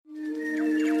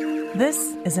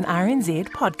This is an RNZ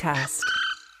podcast.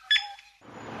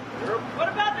 What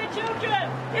about the children?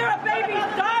 There are babies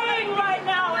dying right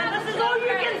now, and this is all you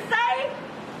can say?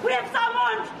 We have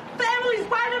someone's families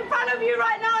right in front of you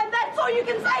right now, and that's all you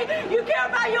can say? You care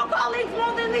about your colleagues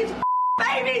more than these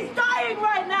babies dying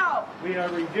right now. We are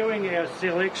reviewing our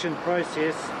selection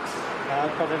process,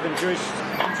 but have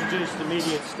introduced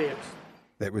immediate steps.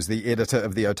 That was the editor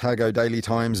of the Otago Daily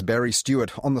Times, Barry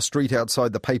Stewart, on the street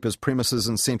outside the paper's premises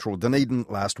in central Dunedin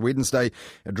last Wednesday,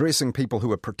 addressing people who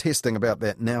were protesting about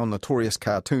that now notorious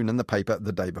cartoon in the paper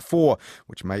the day before,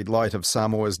 which made light of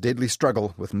Samoa's deadly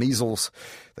struggle with measles.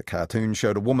 The cartoon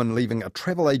showed a woman leaving a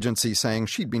travel agency saying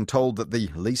she'd been told that the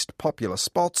least popular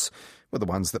spots were the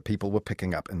ones that people were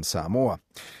picking up in Samoa.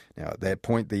 Now, at that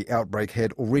point, the outbreak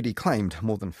had already claimed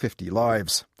more than 50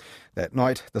 lives. That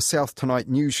night, the South Tonight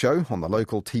news show on the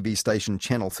local TV station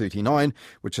Channel 39,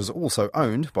 which is also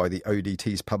owned by the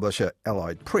ODT's publisher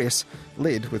Allied Press,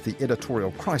 led with the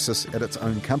editorial crisis at its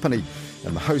own company,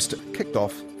 and the host kicked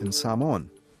off in Samoan.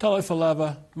 Talo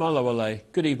falava, malawale.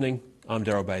 Good evening, I'm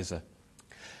Daryl Baser.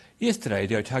 Yesterday,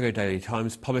 the Otago Daily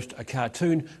Times published a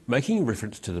cartoon making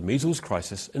reference to the measles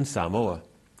crisis in Samoa.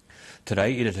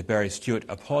 Today, editor Barry Stewart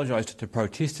apologised to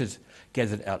protesters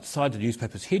gathered outside the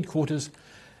newspaper's headquarters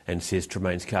and says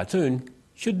Tremaine's cartoon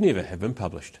should never have been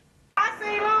published.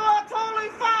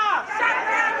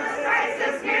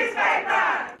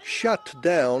 Shut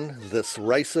down this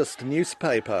racist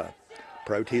newspaper.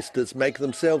 Protesters make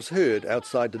themselves heard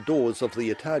outside the doors of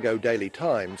the Otago Daily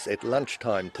Times at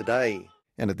lunchtime today.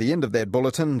 And at the end of that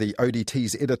bulletin, the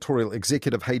ODT's editorial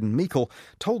executive Hayden Meikle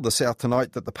told the South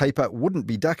Tonight that the paper wouldn't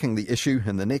be ducking the issue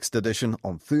in the next edition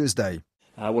on Thursday.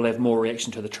 We'll have more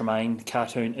reaction to the Tremaine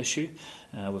cartoon issue.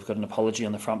 We've got an apology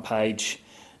on the front page,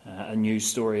 a news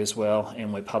story as well,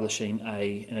 and we're publishing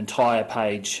an entire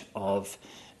page of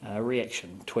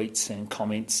reaction, tweets and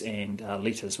comments and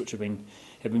letters which have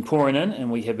been pouring in,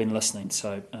 and we have been listening,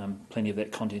 so plenty of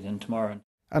that content in tomorrow.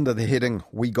 Under the heading,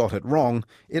 We Got It Wrong,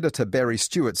 editor Barry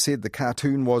Stewart said the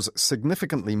cartoon was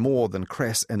significantly more than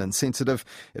crass and insensitive.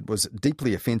 It was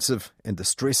deeply offensive and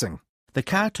distressing. The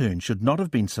cartoon should not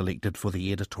have been selected for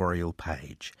the editorial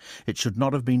page. It should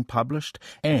not have been published,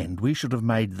 and we should have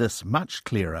made this much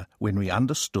clearer when we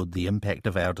understood the impact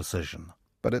of our decision.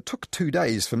 But it took 2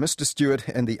 days for Mr Stewart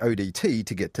and the ODT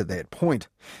to get to that point.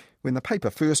 When the paper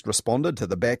first responded to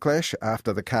the backlash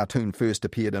after the cartoon first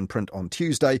appeared in print on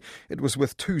Tuesday, it was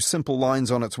with 2 simple lines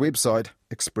on its website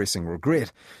expressing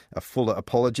regret. A fuller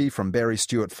apology from Barry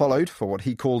Stewart followed for what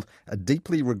he called a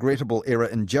deeply regrettable error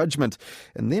in judgment.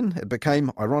 And then it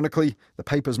became, ironically, the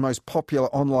paper's most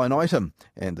popular online item,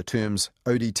 and the terms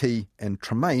ODT and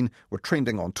Tremaine were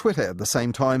trending on Twitter at the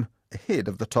same time, ahead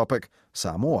of the topic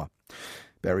Samoa.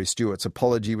 Barry Stewart's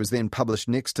apology was then published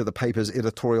next to the paper's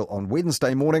editorial on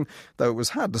Wednesday morning, though it was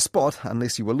hard to spot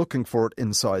unless you were looking for it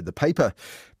inside the paper.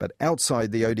 But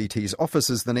outside the ODT's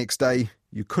offices the next day,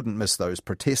 you couldn't miss those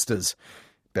protesters.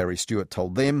 Barry Stewart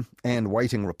told them, and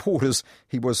waiting reporters,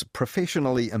 he was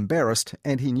professionally embarrassed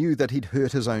and he knew that he'd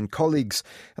hurt his own colleagues.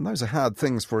 And those are hard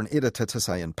things for an editor to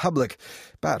say in public.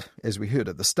 But, as we heard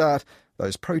at the start,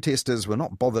 those protesters were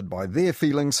not bothered by their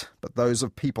feelings, but those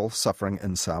of people suffering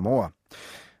in Samoa.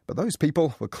 But those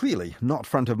people were clearly not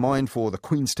front of mind for the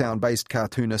Queenstown-based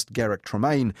cartoonist Garrick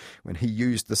Tremaine when he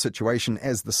used the situation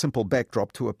as the simple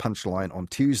backdrop to a punchline on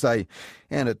Tuesday.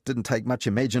 And it didn't take much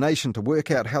imagination to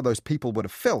work out how those people would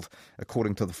have felt,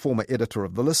 according to the former editor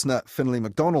of The Listener, Finlay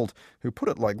MacDonald, who put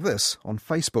it like this on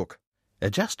Facebook.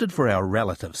 Adjusted for our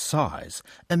relative size,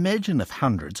 imagine if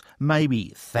hundreds,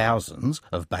 maybe thousands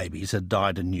of babies had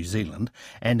died in New Zealand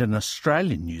and an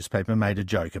Australian newspaper made a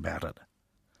joke about it.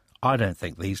 I don't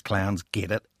think these clowns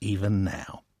get it even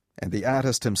now. And the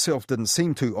artist himself didn't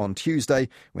seem to on Tuesday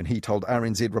when he told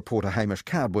RNZ reporter Hamish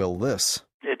Cardwell this.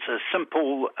 It's a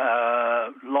simple,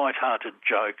 light-hearted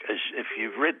joke. As if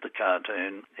you've read the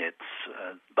cartoon, its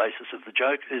basis of the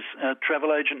joke is a travel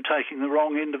agent taking the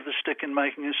wrong end of the stick and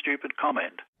making a stupid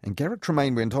comment. And Garrick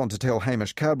Tremaine went on to tell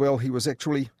Hamish Cardwell he was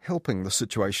actually helping the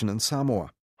situation in Samoa.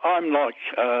 I'm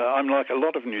like a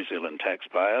lot of New Zealand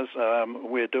taxpayers.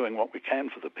 We're doing what we can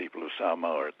for the people of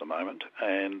Samoa at the moment,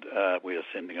 and we are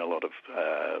sending a lot of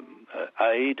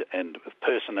aid and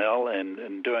personnel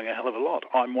and doing a hell of a lot.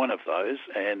 I'm one of those,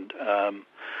 and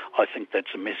I think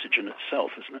that's a message in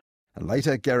itself, isn't it? And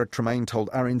later, Garrick Tremaine told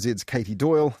RNZ's Katie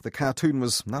Doyle the cartoon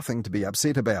was nothing to be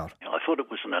upset about. I thought it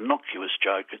was an innocuous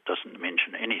joke. It doesn't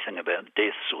mention anything about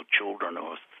deaths or children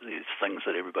or these things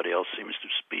that everybody else seems to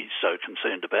be so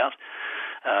concerned about.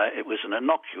 It was an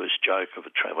innocuous joke of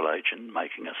a travel agent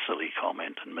making a silly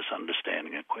comment and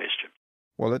misunderstanding a question.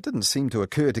 Well, it didn't seem to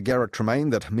occur to Garrett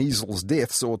Tremaine that measles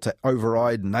deaths ought to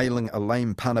override nailing a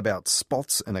lame pun about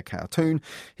spots in a cartoon.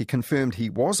 He confirmed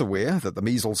he was aware that the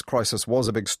measles crisis was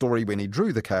a big story when he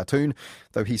drew the cartoon,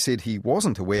 though he said he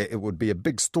wasn't aware it would be a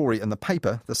big story in the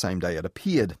paper the same day it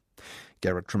appeared.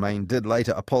 Garrett Tremaine did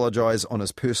later apologise on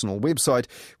his personal website,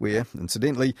 where,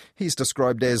 incidentally, he's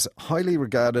described as highly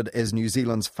regarded as New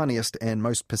Zealand's funniest and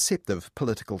most perceptive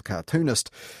political cartoonist.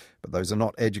 But those are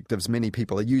not adjectives many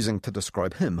people are using to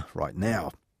describe him right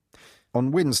now.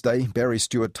 On Wednesday, Barry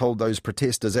Stewart told those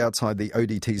protesters outside the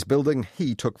ODT's building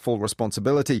he took full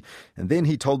responsibility, and then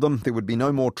he told them there would be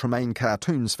no more Tremaine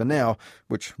cartoons for now,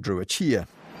 which drew a cheer.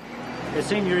 The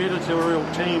senior editorial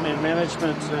team and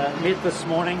management met this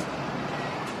morning,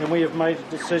 and we have made a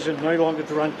decision no longer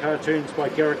to run cartoons by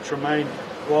Garrett Tremaine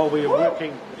while we are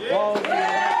working through a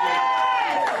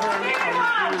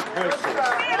review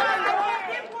process.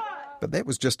 But that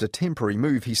was just a temporary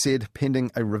move, he said,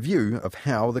 pending a review of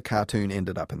how the cartoon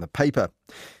ended up in the paper.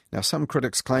 Now, some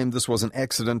critics claim this was an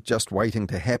accident just waiting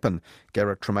to happen.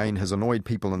 Garrett Tremaine has annoyed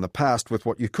people in the past with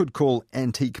what you could call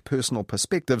antique personal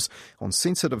perspectives on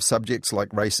sensitive subjects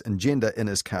like race and gender in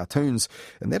his cartoons.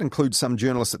 And that includes some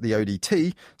journalists at the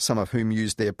ODT, some of whom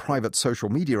used their private social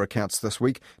media accounts this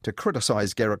week to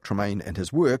criticise Garrett Tremaine and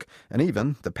his work, and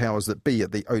even the powers that be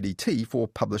at the ODT for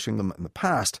publishing them in the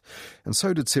past. And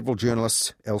so did several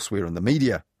journalists elsewhere in the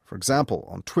media. For example,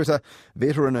 on Twitter,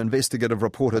 veteran investigative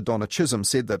reporter Donna Chisholm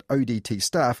said that ODT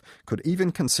staff could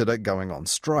even consider going on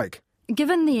strike.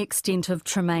 Given the extent of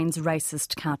Tremaine's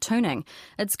racist cartooning,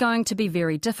 it's going to be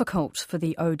very difficult for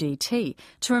the ODT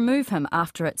to remove him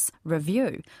after its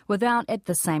review without at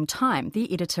the same time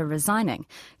the editor resigning,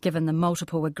 given the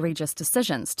multiple egregious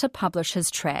decisions to publish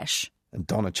his trash. And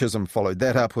Donna Chisholm followed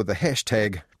that up with the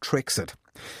hashtag Trexit.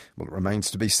 Well, it remains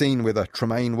to be seen whether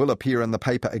Tremaine will appear in the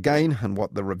paper again and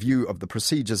what the review of the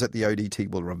procedures at the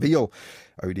ODT will reveal.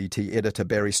 ODT editor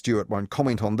Barry Stewart won't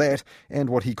comment on that and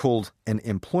what he called an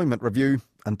employment review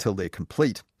until they're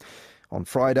complete. On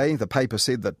Friday, the paper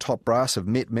said that top brass have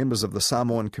met members of the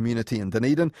Samoan community in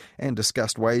Dunedin and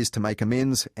discussed ways to make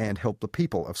amends and help the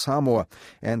people of Samoa.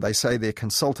 And they say they're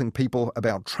consulting people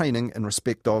about training in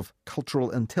respect of cultural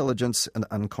intelligence and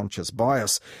unconscious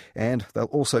bias. And they'll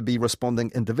also be responding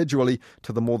individually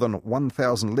to the more than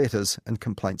 1,000 letters and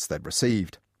complaints they've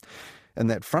received. In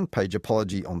that front-page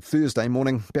apology on Thursday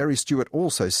morning, Barry Stewart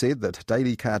also said that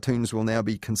daily cartoons will now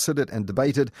be considered and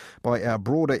debated by our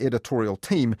broader editorial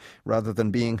team rather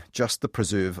than being just the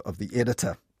preserve of the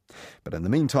editor. But in the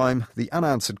meantime, the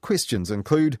unanswered questions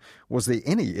include, was there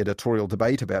any editorial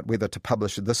debate about whether to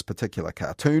publish this particular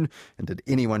cartoon, and did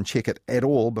anyone check it at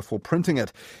all before printing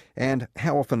it? And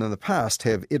how often in the past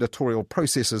have editorial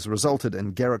processes resulted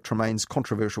in Garrett Tremaine's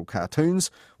controversial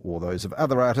cartoons, or those of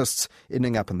other artists,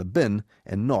 ending up in the bin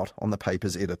and not on the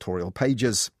paper's editorial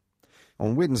pages?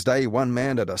 On Wednesday, one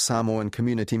man at a Samoan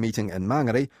community meeting in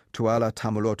Mangere, Tuala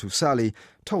Tamulotu Sali,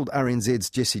 told RNZ's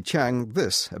Jesse Chang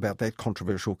this about that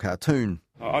controversial cartoon.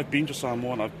 I've been to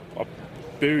Samoa and I've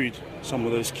buried some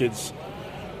of those kids,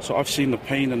 so I've seen the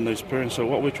pain in those parents. So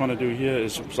what we're trying to do here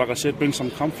is, like I said, bring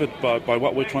some comfort by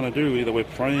what we're trying to do. Either we're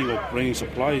praying or bringing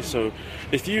supplies. So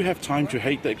if you have time to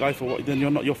hate that guy for what, then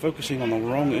you're focusing on the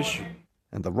wrong issue.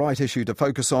 And the right issue to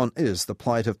focus on is the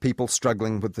plight of people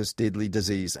struggling with this deadly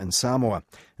disease in Samoa.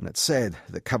 And it's sad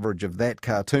that coverage of that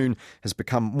cartoon has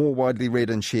become more widely read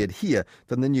and shared here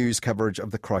than the news coverage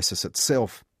of the crisis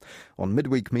itself. On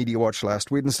Midweek Mediawatch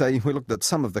last Wednesday, we looked at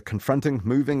some of the confronting,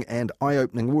 moving and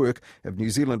eye-opening work of New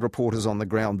Zealand reporters on the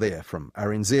ground there, from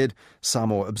RNZ,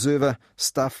 Samoa Observer,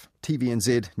 Stuff,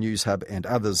 TVNZ, News Hub and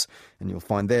others. And you'll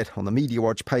find that on the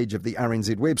Mediawatch page of the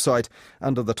RNZ website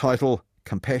under the title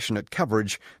Compassionate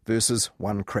Coverage versus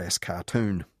One Crass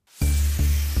Cartoon.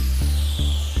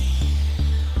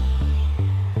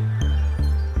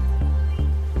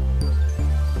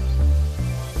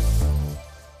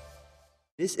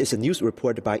 This is a news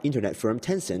report by internet firm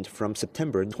Tencent from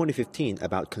September 2015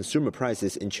 about consumer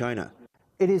prices in China.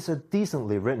 It is a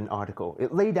decently written article.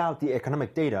 It laid out the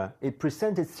economic data. It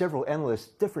presented several analysts'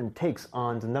 different takes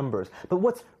on the numbers. But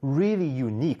what's really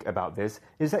unique about this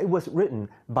is that it was written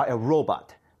by a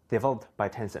robot developed by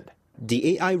Tencent.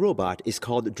 The AI robot is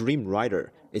called Dream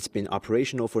Writer. It's been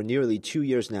operational for nearly 2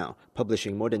 years now,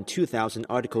 publishing more than 2,000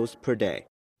 articles per day.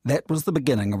 That was the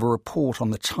beginning of a report on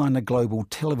the China Global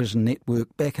Television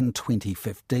Network back in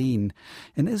 2015.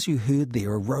 And as you heard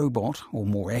there, a robot, or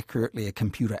more accurately a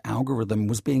computer algorithm,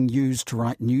 was being used to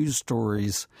write news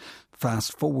stories.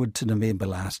 Fast forward to November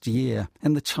last year,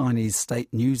 and the Chinese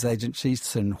state news agency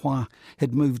Xinhua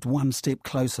had moved one step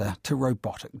closer to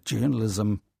robotic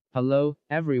journalism. Hello,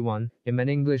 everyone. I'm an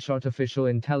English artificial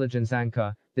intelligence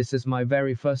anchor. This is my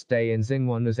very first day in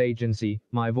Xinhua News Agency.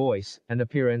 My voice and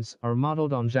appearance are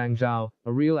modeled on Zhang Zhao,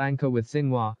 a real anchor with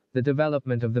Xinhua. The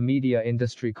development of the media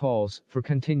industry calls for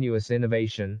continuous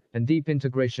innovation and deep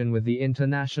integration with the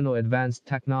international advanced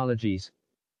technologies.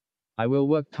 I will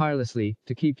work tirelessly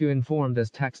to keep you informed as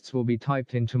texts will be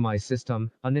typed into my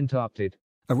system, uninterrupted.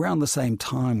 Around the same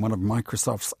time, one of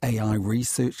Microsoft's AI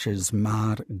researchers,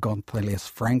 Mar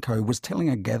Gonzalez-Franco, was telling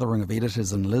a gathering of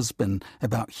editors in Lisbon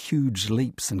about huge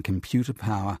leaps in computer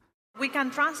power. We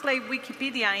can translate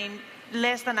Wikipedia in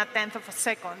less than a tenth of a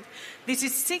second. This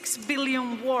is 6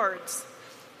 billion words.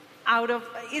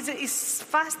 It's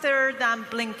faster than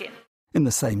blinking. In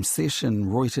the same session,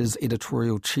 Reuters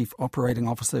editorial chief operating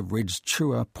officer Reg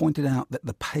Chua pointed out that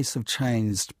the pace of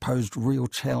change posed real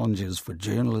challenges for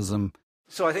journalism.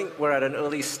 So I think we're at an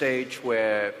early stage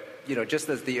where, just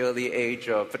as the early age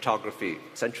of photography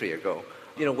a century ago,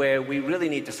 where we really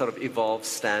need to sort of evolve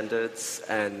standards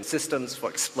and systems for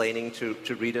explaining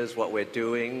to readers what we're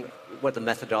doing, what the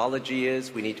methodology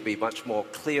is. We need to be much more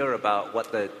clear about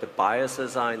what the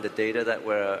biases are in the data that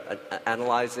we're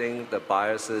analyzing, the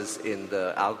biases in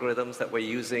the algorithms that we're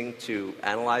using to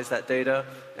analyze that data,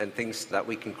 and things that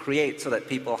we can create so that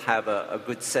people have a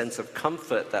good sense of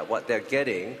comfort that what they're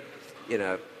getting in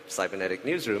a cybernetic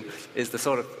newsroom is the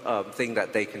sort of thing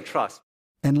that they can trust.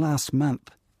 And last month,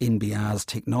 NBR's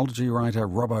technology writer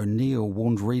Rob O'Neill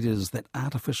warned readers that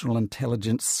artificial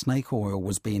intelligence snake oil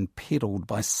was being peddled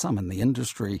by some in the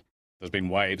industry. There's been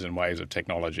waves and waves of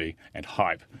technology and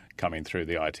hype coming through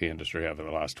the IT industry over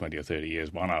the last 20 or 30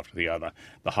 years, one after the other.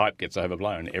 The hype gets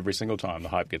overblown. Every single time the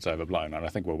hype gets overblown, and I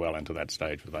think we're well into that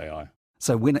stage with AI.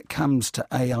 So when it comes to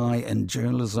AI and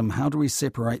journalism, how do we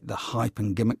separate the hype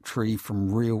and gimmickry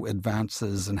from real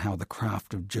advances in how the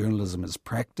craft of journalism is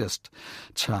practiced?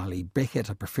 Charlie Beckett,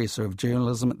 a professor of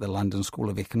journalism at the London School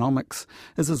of Economics,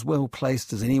 is as well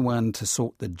placed as anyone to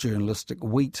sort the journalistic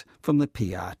wheat from the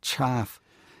PR chaff.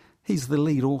 He's the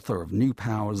lead author of New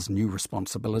Powers, New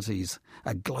Responsibilities,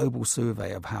 a global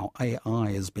survey of how AI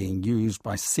is being used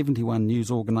by 71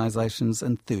 news organisations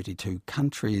in 32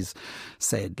 countries.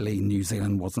 Sadly, New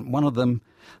Zealand wasn't one of them.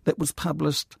 That was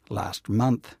published last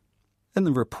month. In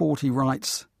the report, he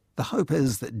writes, "The hope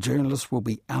is that journalists will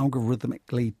be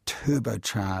algorithmically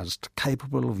turbocharged,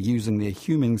 capable of using their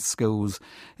human skills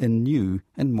in new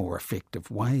and more effective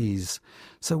ways."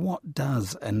 So what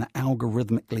does an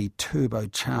algorithmically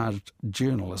turbocharged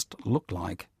journalist look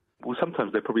like? Well,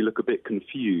 sometimes they probably look a bit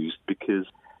confused because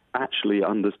actually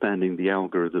understanding the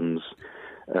algorithms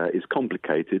is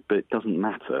complicated, but it doesn't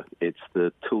matter. It's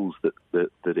the tools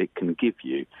that it can give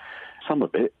you. Some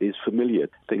of it is familiar.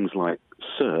 Things like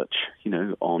search,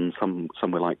 on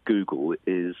somewhere like Google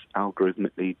is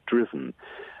algorithmically driven.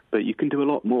 But you can do a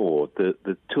lot more.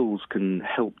 The tools can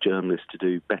help journalists to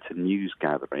do better news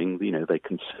gathering. They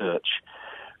can search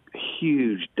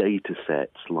huge data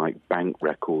sets like bank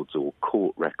records or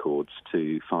court records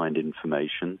to find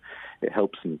information. It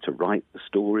helps them to write the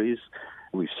stories.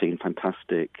 We've seen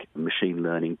fantastic machine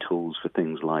learning tools for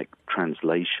things like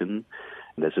translation.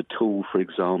 There's a tool, for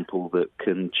example, that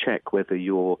can check whether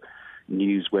your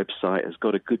news website has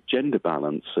got a good gender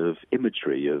balance of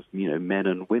imagery of, men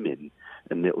and women,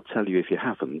 and it'll tell you if you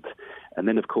haven't. And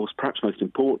then, of course, perhaps most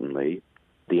importantly,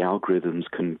 the algorithms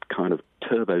can kind of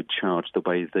turbocharge the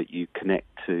way that you connect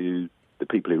to the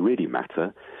people who really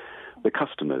matter, the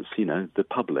customers, the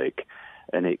public.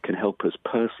 And it can help us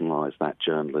personalise that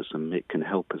journalism. It can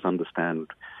help us understand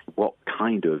what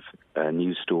kind of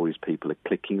news stories people are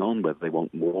clicking on, whether they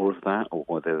want more of that or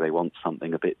whether they want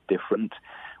something a bit different,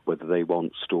 whether they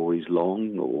want stories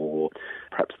long or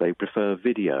perhaps they prefer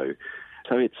video.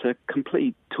 So it's a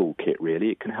complete toolkit, really.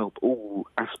 It can help all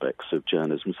aspects of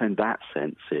journalism. So in that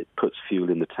sense, it puts fuel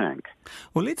in the tank.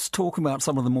 Well, let's talk about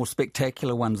some of the more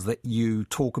spectacular ones that you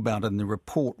talk about in the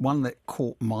report. One that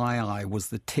caught my eye was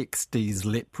the Texties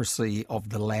leprosy of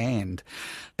the land,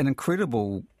 an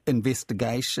incredible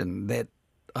investigation that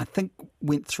I think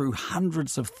went through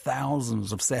hundreds of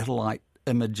thousands of satellite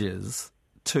images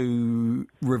to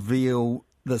reveal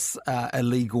this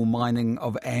illegal mining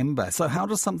of amber. So how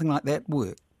does something like that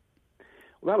work?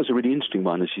 Well, that was a really interesting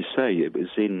one, as you say. It was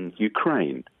in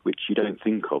Ukraine, which you don't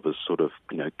think of as sort of,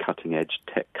 cutting-edge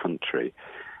tech country.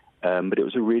 But it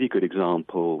was a really good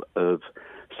example of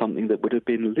something that would have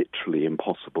been literally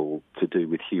impossible to do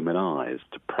with human eyes,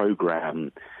 to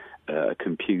program a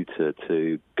computer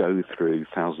to go through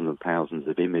thousands and thousands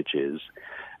of images.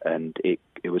 And it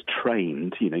was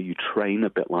trained, you train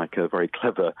a bit like a very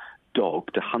clever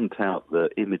dog to hunt out the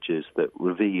images that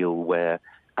reveal where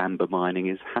amber mining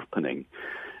is happening.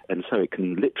 And so it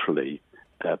can literally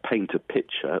paint a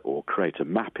picture, or create a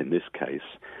map in this case,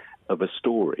 of a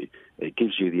story. It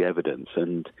gives you the evidence,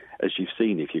 and as you've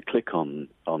seen, if you click on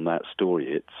that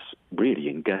story, it's really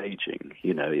engaging.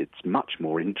 You know, it's much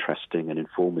more interesting and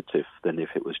informative than if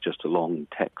it was just a long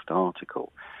text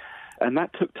article. And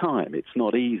that took time. It's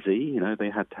not easy. You know, they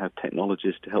had to have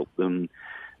technologists to help them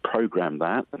program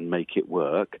that and make it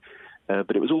work.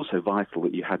 But it was also vital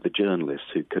that you had the journalists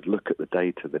who could look at the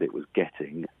data that it was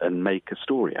getting and make a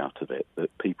story out of it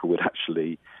that people would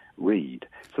actually read.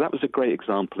 So that was a great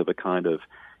example of a kind of,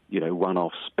 you know,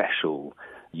 one-off special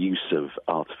use of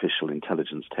artificial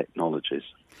intelligence technologies.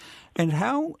 And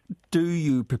how do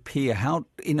you prepare? How,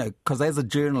 you know, because as a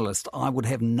journalist, I would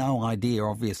have no idea,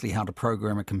 obviously, how to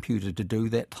program a computer to do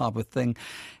that type of thing.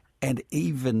 And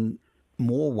even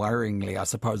more worryingly, I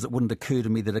suppose, it wouldn't occur to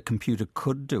me that a computer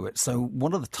could do it. So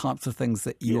what are the types of things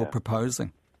that you're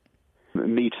proposing?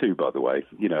 Me too, by the way.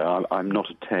 You know, I'm not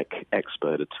a tech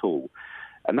expert at all.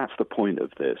 And that's the point of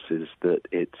this, is that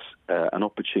it's an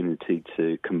opportunity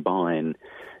to combine,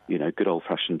 you know, good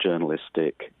old-fashioned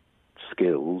journalistic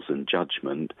skills and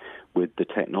judgment with the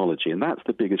technology. And that's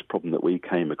the biggest problem that we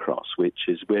came across, which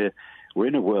is we're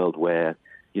in a world where,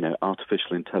 you know,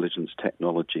 artificial intelligence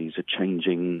technologies are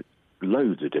changing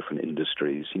loads of different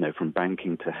industries, you know, from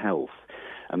banking to health.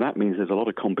 And that means there's a lot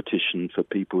of competition for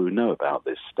people who know about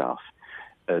this stuff.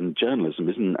 And journalism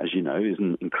isn't, as you know,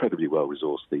 isn't incredibly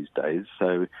well-resourced these days.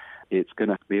 So it's going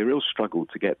to be a real struggle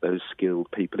to get those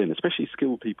skilled people in, especially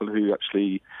skilled people who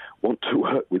actually want to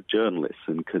work with journalists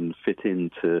and can fit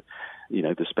into, you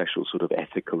know, the special sort of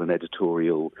ethical and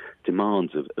editorial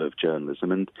demands of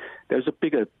journalism. And there's a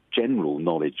bigger general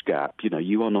knowledge gap. You know,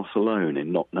 you are not alone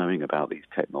in not knowing about these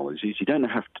technologies. You don't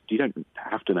have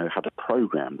to know how to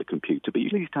program the computer, but you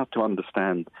at least have to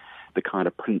understand the kind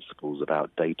of principles about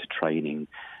data training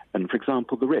and, for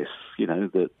example, the risks. You know,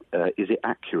 that is it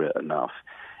accurate enough?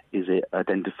 Is it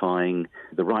identifying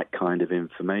the right kind of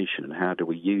information, and how do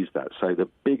we use that? So the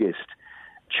biggest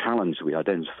challenge we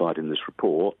identified in this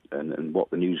report, and what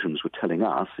the newsrooms were telling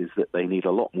us, is that they need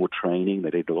a lot more training, they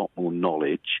need a lot more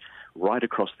knowledge right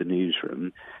across the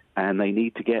newsroom, and they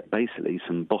need to get basically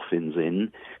some boffins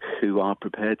in who are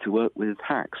prepared to work with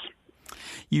hacks.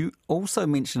 You also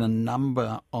mention a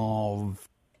number of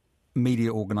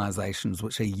media organisations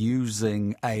which are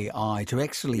using AI to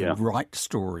actually write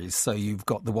stories. So you've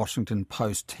got the Washington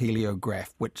Post heliograph,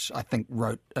 which I think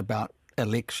wrote about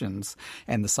elections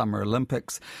and the Summer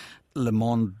Olympics. Le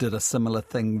Monde did a similar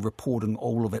thing, reporting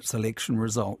all of its election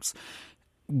results.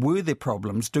 Were there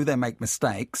problems? Do they make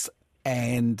mistakes?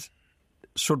 And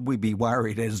should we be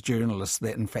worried as journalists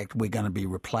that, in fact, we're going to be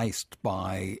replaced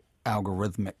by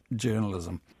algorithmic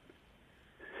journalism?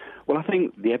 Well, I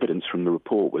think the evidence from the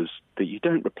report was that you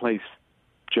don't replace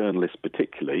journalists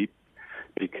particularly,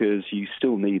 because you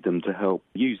still need them to help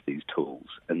use these tools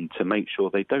and to make sure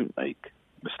they don't make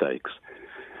mistakes.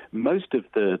 Most of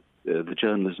the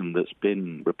journalism that's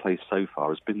been replaced so far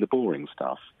has been the boring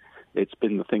stuff. It's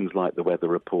been the things like the weather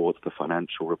reports, the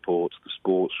financial reports, the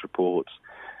sports reports,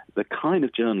 the kind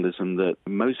of journalism that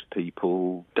most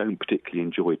people don't particularly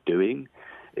enjoy doing.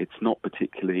 It's not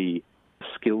particularly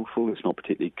skillful, it's not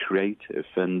particularly creative,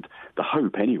 and the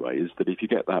hope anyway is that if you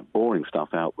get that boring stuff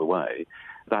out the way,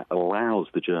 that allows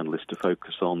the journalist to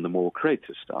focus on the more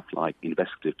creative stuff like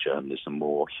investigative journalism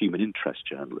or human interest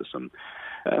journalism.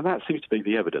 That seems to be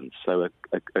the evidence. So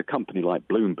a company like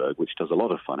Bloomberg, which does a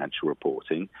lot of financial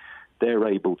reporting, they're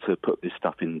able to put this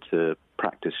stuff into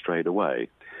practice straight away.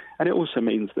 And it also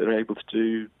means that they're able to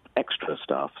do extra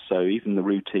stuff. So even the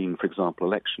routine, for example,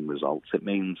 election results, it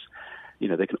means, you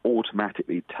know, they can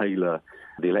automatically tailor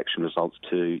the election results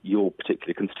to your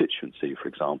particular constituency, for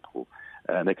example.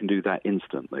 And they can do that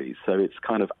instantly. So it's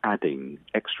kind of adding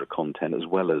extra content as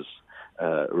well as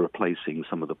replacing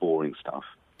some of the boring stuff.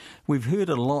 We've heard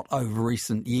a lot over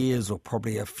recent years, or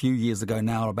probably a few years ago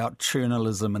now, about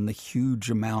journalism and the huge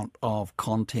amount of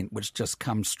content which just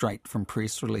comes straight from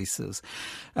press releases.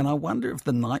 And I wonder if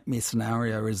the nightmare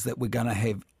scenario is that we're going to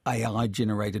have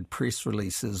AI-generated press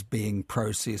releases being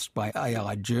processed by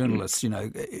AI journalists. You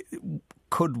know,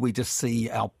 could we just see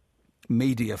our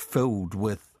media filled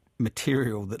with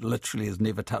material that literally has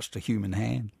never touched a human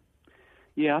hand?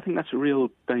 Yeah, I think that's a real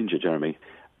danger, Jeremy.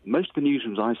 Most of the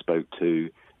newsrooms I spoke to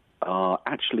are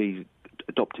actually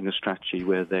adopting a strategy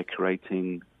where they're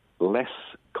creating less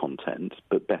content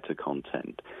but better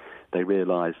content. They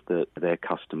realise that their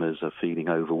customers are feeling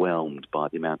overwhelmed by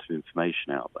the amount of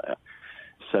information out there.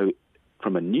 So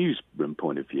from a newsroom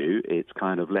point of view, it's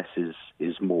kind of less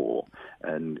is more,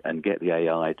 and get the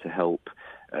AI to help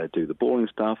do the boring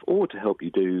stuff, or to help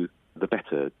you do the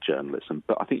better journalism.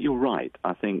 But I think you're right.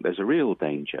 I think there's a real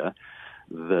danger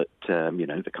that,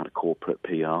 the kind of corporate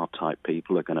PR type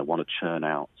people are going to want to churn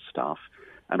out stuff,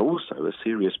 and also a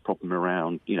serious problem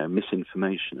around,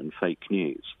 misinformation and fake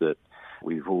news, that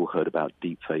we've all heard about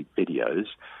deepfake videos,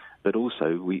 but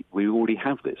also we already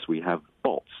have this. We have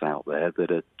bots out there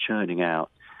that are churning out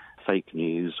fake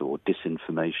news or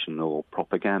disinformation or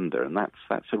propaganda, and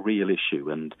that's a real issue,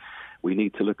 and we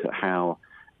need to look at how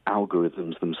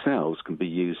algorithms themselves can be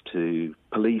used to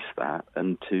police that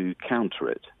and to counter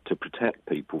it, to protect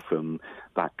people from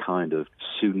that kind of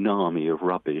tsunami of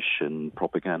rubbish and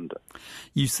propaganda.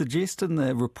 You suggest in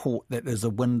the report that there's a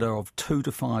window of 2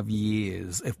 to 5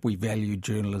 years if we value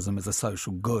journalism as a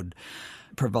social good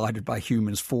provided by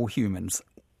humans for humans.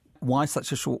 Why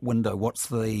such a short window? What's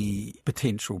the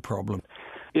potential problem?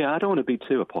 Yeah, I don't want to be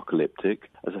too apocalyptic.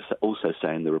 As I also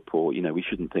say in the report, we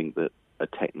shouldn't think that a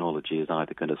technology is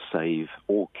either going to save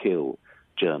or kill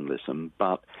journalism.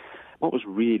 But what was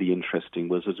really interesting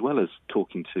was, as well as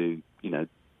talking to,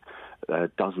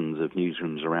 dozens of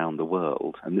newsrooms around the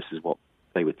world, and this is what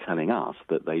they were telling us,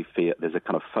 that they fear there's a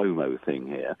kind of FOMO thing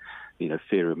here,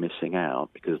 fear of missing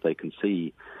out, because they can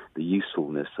see the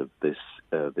usefulness of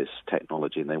this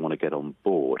technology and they want to get on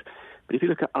board. But if you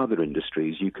look at other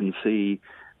industries, you can see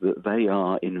that they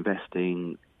are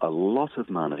investing a lot of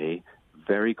money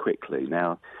very quickly.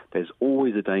 Now, there's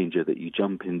always a danger that you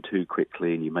jump in too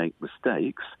quickly and you make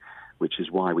mistakes, which is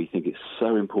why we think it's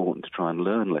so important to try and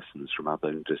learn lessons from other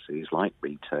industries like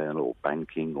retail or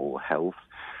banking or health,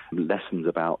 lessons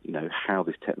about, how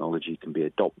this technology can be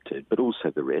adopted, but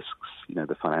also the risks,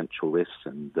 the financial risks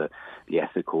and the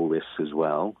ethical risks as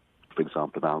well, for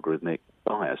example, of algorithmic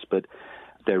bias. But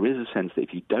there is a sense that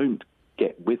if you don't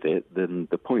get with it, then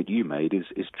the point you made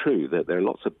is true, that there are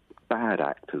lots of bad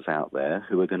actors out there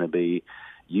who are going to be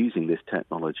using this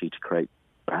technology to create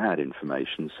bad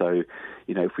information. So,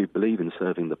 if we believe in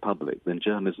serving the public, then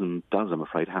journalism does, I'm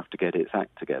afraid, have to get its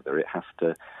act together. It has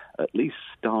to at least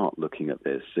start looking at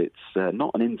this. It's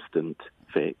not an instant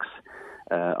fix.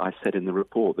 I said in the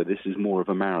report that this is more of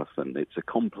a marathon. It's a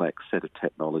complex set of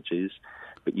technologies,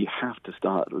 but you have to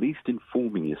start at least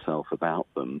informing yourself about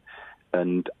them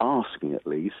and asking at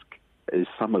least, is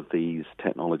some of these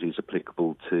technologies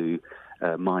applicable to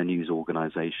my news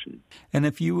organisation? And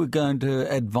if you were going to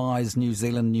advise New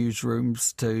Zealand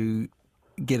newsrooms to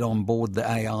get on board the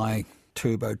AI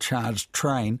turbocharged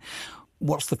train,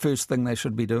 what's the first thing they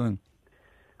should be doing?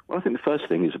 Well, I think the first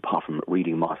thing is, apart from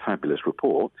reading my fabulous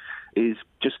report, is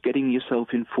just getting yourself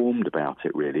informed about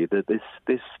it, really, that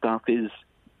this stuff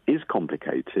is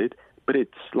complicated, but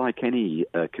it's like any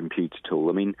computer tool.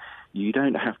 I mean, you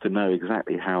don't have to know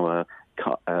exactly how a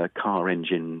car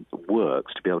engine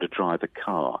works to be able to drive a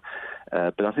car.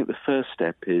 But I think the first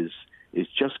step is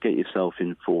just get yourself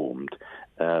informed.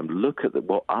 Look at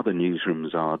what other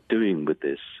newsrooms are doing with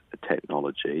this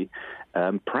technology.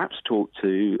 Perhaps talk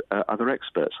to other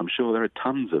experts. I'm sure there are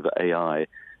tons of AI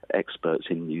experts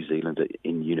in New Zealand,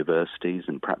 in universities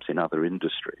and perhaps in other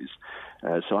industries.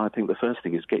 So I think the first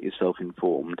thing is get yourself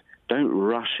informed. Don't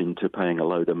rush into paying a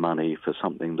load of money for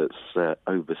something that's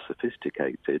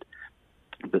over-sophisticated,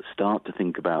 but start to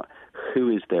think about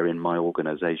who is there in my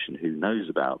organisation who knows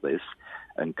about this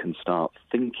and can start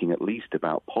thinking at least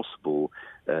about possible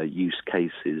use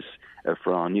cases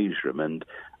for our newsroom. And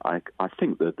I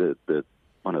think that the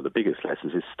one of the biggest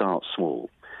lessons is start small.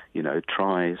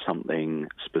 Try something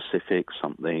specific,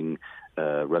 something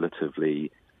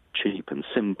relatively cheap and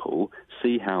simple.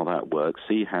 See how that works.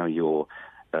 See how your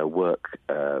work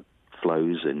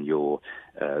flows and your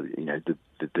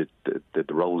the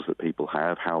roles that people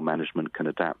have, how management can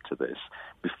adapt to this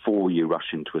before you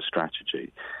rush into a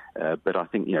strategy. But I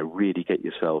think, really get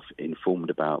yourself informed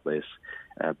about this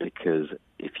because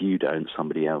if you don't,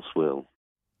 somebody else will.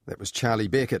 That was Charlie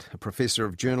Beckett, a professor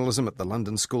of journalism at the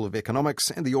London School of Economics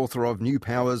and the author of New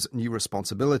Powers, New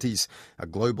Responsibilities, a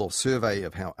global survey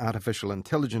of how artificial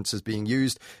intelligence is being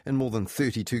used in more than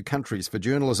 32 countries for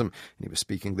journalism. And he was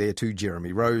speaking there to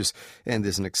Jeremy Rose. And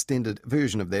there's an extended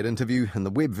version of that interview in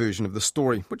the web version of the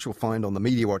story, which you'll find on the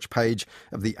Mediawatch page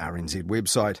of the RNZ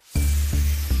website.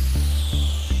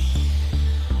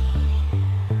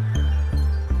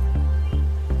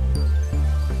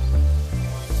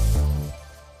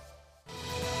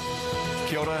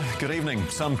 Kia ora, good evening.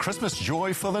 Some Christmas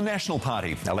joy for the National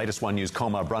Party. Our latest One News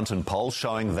Colmar Brunton poll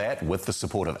showing that, with the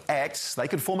support of ACT, they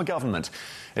could form a government.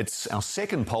 It's our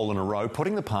second poll in a row,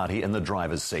 putting the party in the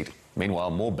driver's seat.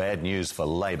 Meanwhile, more bad news for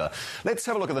Labour. Let's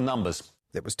have a look at the numbers.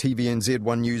 That was TVNZ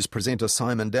One News presenter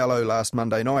Simon Dallow last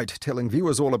Monday night, telling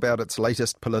viewers all about its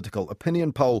latest political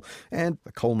opinion poll. And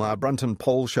the Colmar-Brunton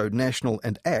poll showed National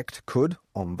and ACT could,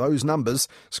 on those numbers,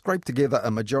 scrape together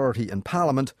a majority in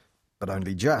Parliament, but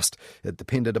only just. It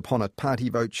depended upon a party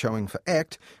vote showing for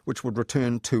ACT, which would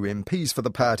return 2 MPs for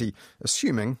the party,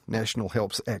 assuming National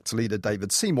helps ACT's leader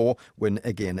David Seymour win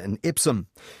again in Epsom.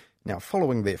 Now,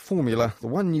 following their formula, the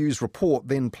One News report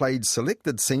then played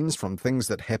selected scenes from things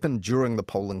that happened during the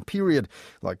polling period,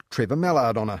 like Trevor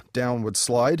Mallard on a downward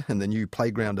slide in the new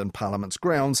playground in Parliament's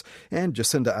grounds, and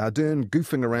Jacinda Ardern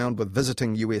goofing around with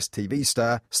visiting US TV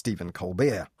star Stephen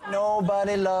Colbert.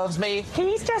 Nobody loves me.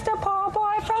 He's just a poor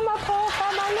boy from a poor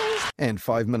family. And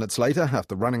 5 minutes later,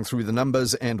 after running through the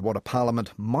numbers and what a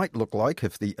parliament might look like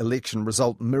if the election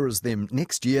result mirrors them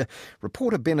next year,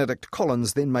 reporter Benedict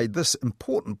Collins then made this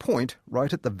important point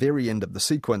right at the very end of the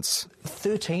sequence.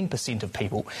 13% of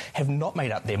people have not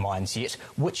made up their minds yet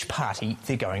which party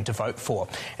they're going to vote for.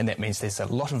 And that means there's a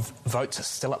lot of votes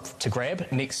still up to grab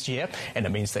next year, and it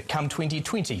means that come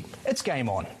 2020, it's game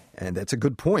on. And that's a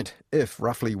good point. If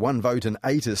roughly 1 vote in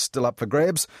 8 is still up for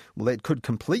grabs, well, that could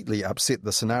completely upset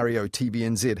the scenario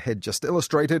TVNZ had just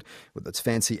illustrated with its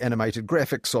fancy animated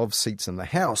graphics of seats in the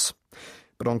House.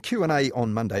 But on Q&A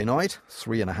on Monday night,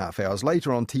 3.5 hours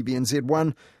later on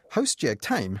TVNZ1, host Jack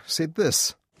Tame said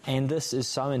this. And this is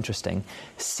so interesting.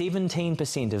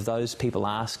 17% of those people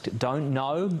asked don't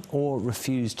know or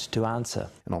refused to answer.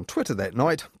 And on Twitter that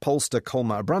night, pollster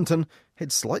Colmar-Brunton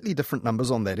had slightly different numbers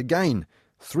on that again.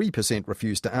 3%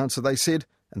 refused to answer, they said,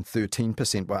 and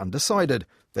 13% were undecided.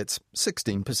 That's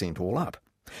 16% all up.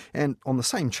 And on the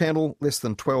same channel, less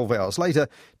than 12 hours later,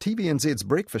 TVNZ's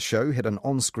breakfast show had an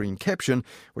on-screen caption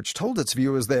which told its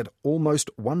viewers that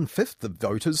almost 1/5 of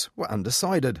voters were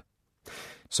undecided.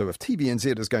 So if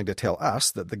TVNZ is going to tell us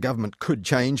that the government could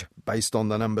change based on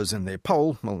the numbers in their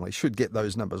poll, well, they should get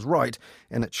those numbers right,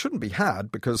 and it shouldn't be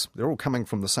hard because they're all coming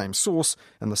from the same source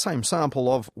and the same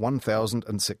sample of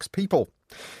 1,006 people.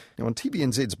 Now, on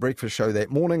TVNZ's breakfast show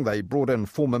that morning, they brought in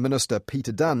former Minister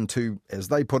Peter Dunn to, as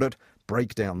they put it,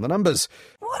 break down the numbers.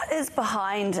 What is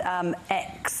behind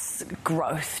ACT's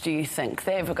growth, do you think?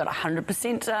 They've got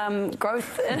 100%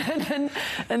 growth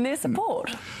in their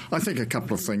support. I think a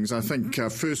couple of things. I think,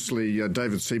 firstly,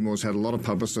 David Seymour's had a lot of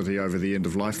publicity over the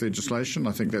end-of-life legislation.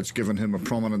 I think that's given him a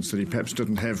prominence that he perhaps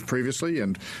didn't have previously,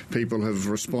 and people have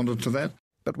responded to that.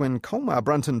 But when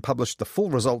Colmar-Brunton published the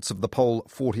full results of the poll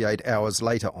 48 hours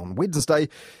later on Wednesday,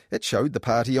 it showed the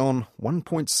party on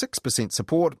 1.6%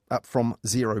 support, up from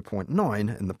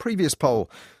 0.9 in the previous poll.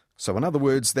 So in other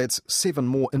words, that's 7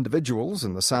 more individuals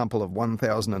in the sample of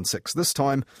 1,006 this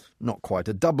time, not quite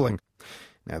a doubling.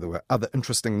 Now, there were other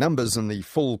interesting numbers in the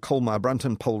full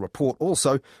Colmar-Brunton poll report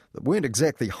also that weren't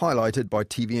exactly highlighted by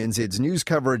TVNZ's news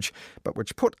coverage, but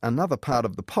which put another part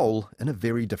of the poll in a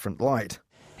very different light.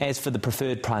 As for the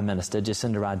preferred Prime Minister,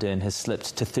 Jacinda Ardern has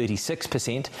slipped to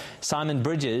 36%. Simon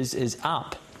Bridges is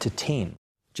up to 10%.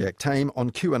 Jack Tame on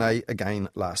Q&A again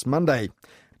last Monday.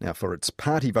 Now, for its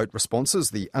party vote responses,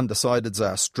 the undecideds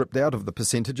are stripped out of the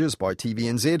percentages by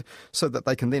TVNZ so that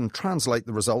they can then translate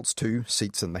the results to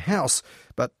seats in the House.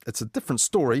 But it's a different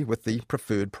story with the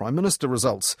preferred Prime Minister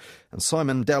results. And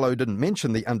Simon Dallow didn't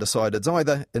mention the undecideds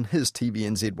either in his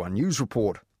TVNZ One News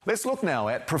report. Let's look now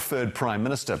at preferred Prime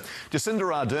Minister. Jacinda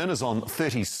Ardern is on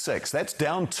 36. That's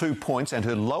down 2 points and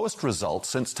her lowest result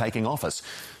since taking office.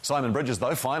 Simon Bridges,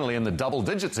 though, finally in the double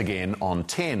digits again on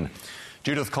 10.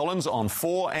 Judith Collins on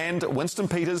 4 and Winston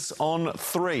Peters on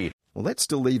 3. Well, that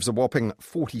still leaves a whopping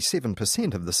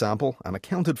 47% of the sample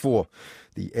unaccounted for.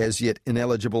 The as-yet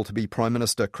ineligible to be Prime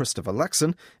Minister Christopher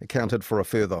Luxon accounted for a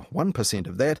further 1%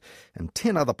 of that, and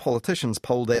 10 other politicians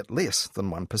polled at less than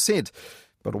 1%.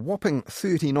 But a whopping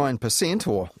 39%,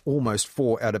 or almost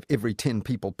 4 out of every 10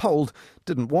 people polled,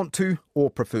 didn't want to,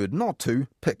 or preferred not to,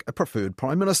 pick a preferred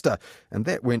Prime Minister, and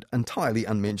that went entirely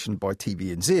unmentioned by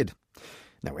TVNZ.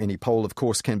 Now, any poll, of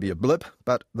course, can be a blip,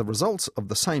 but the results of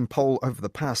the same poll over the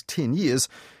past 10 years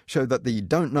show that the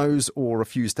don't knows or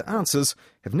refuse to answers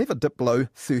have never dipped below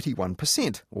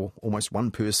 31%, or almost 1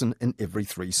 person in every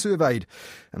 3 surveyed.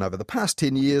 And over the past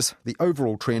 10 years, the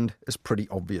overall trend is pretty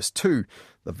obvious too.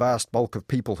 The vast bulk of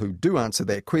people who do answer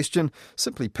that question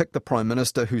simply pick the Prime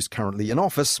Minister who's currently in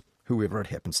office, whoever it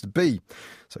happens to be.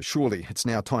 So surely it's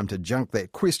now time to junk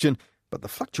that question. But the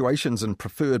fluctuations in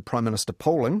preferred Prime Minister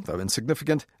polling, though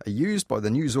insignificant, are used by the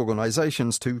news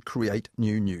organisations to create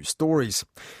new news stories.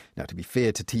 Now, to be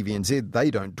fair to TVNZ,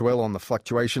 they don't dwell on the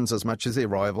fluctuations as much as their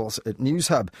rivals at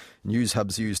NewsHub.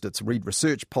 NewsHub's used its Reid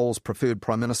Research poll's preferred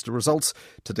Prime Minister results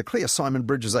to declare Simon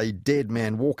Bridges a dead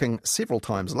man walking several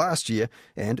times last year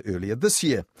and earlier this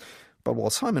year. But while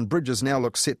Simon Bridges now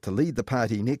looks set to lead the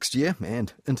party next year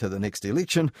and into the next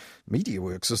election,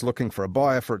 Mediaworks is looking for a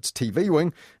buyer for its TV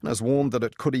wing and has warned that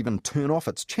it could even turn off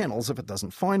its channels if it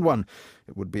doesn't find one.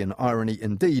 It would be an irony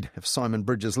indeed if Simon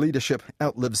Bridges' leadership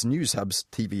outlives Newshub's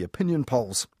TV opinion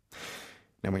polls.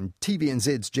 Now, when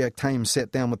TVNZ's Jack Tame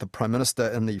sat down with the Prime Minister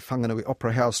in the Whanganui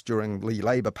Opera House during the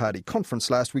Labour Party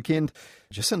conference last weekend,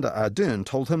 Jacinda Ardern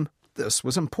told him this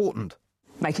was important.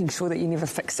 Making sure that you never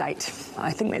fixate.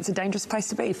 I think that's a dangerous place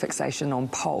to be, fixation on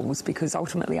polls, because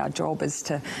ultimately our job is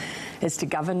to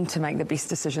govern, to make the best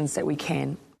decisions that we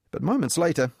can. But moments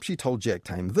later, she told Jack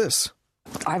Tame this.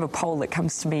 I have a poll that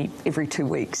comes to me every 2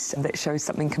 weeks that shows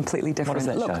something completely different.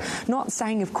 What does that show? Not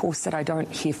saying, of course, that I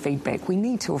don't hear feedback. We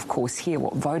need to, of course, hear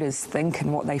what voters think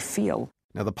and what they feel.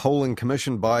 Now, the polling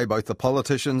commissioned by both the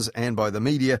politicians and by the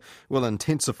media will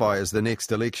intensify as the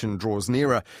next election draws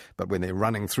nearer. But when they're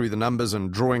running through the numbers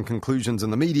and drawing conclusions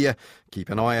in the media, keep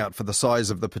an eye out for the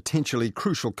size of the potentially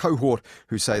crucial cohort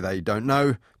who say they don't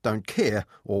know, don't care,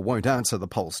 or won't answer the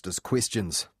pollsters'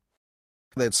 questions.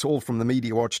 That's all from the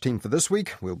Mediawatch team for this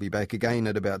week. We'll be back again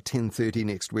at about 10:30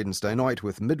 next Wednesday night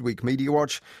with Midweek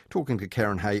Mediawatch, talking to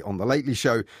Karen Hay on The Lately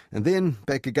Show, and then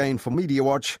back again for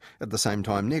Mediawatch at the same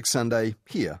time next Sunday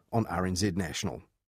here on RNZ National.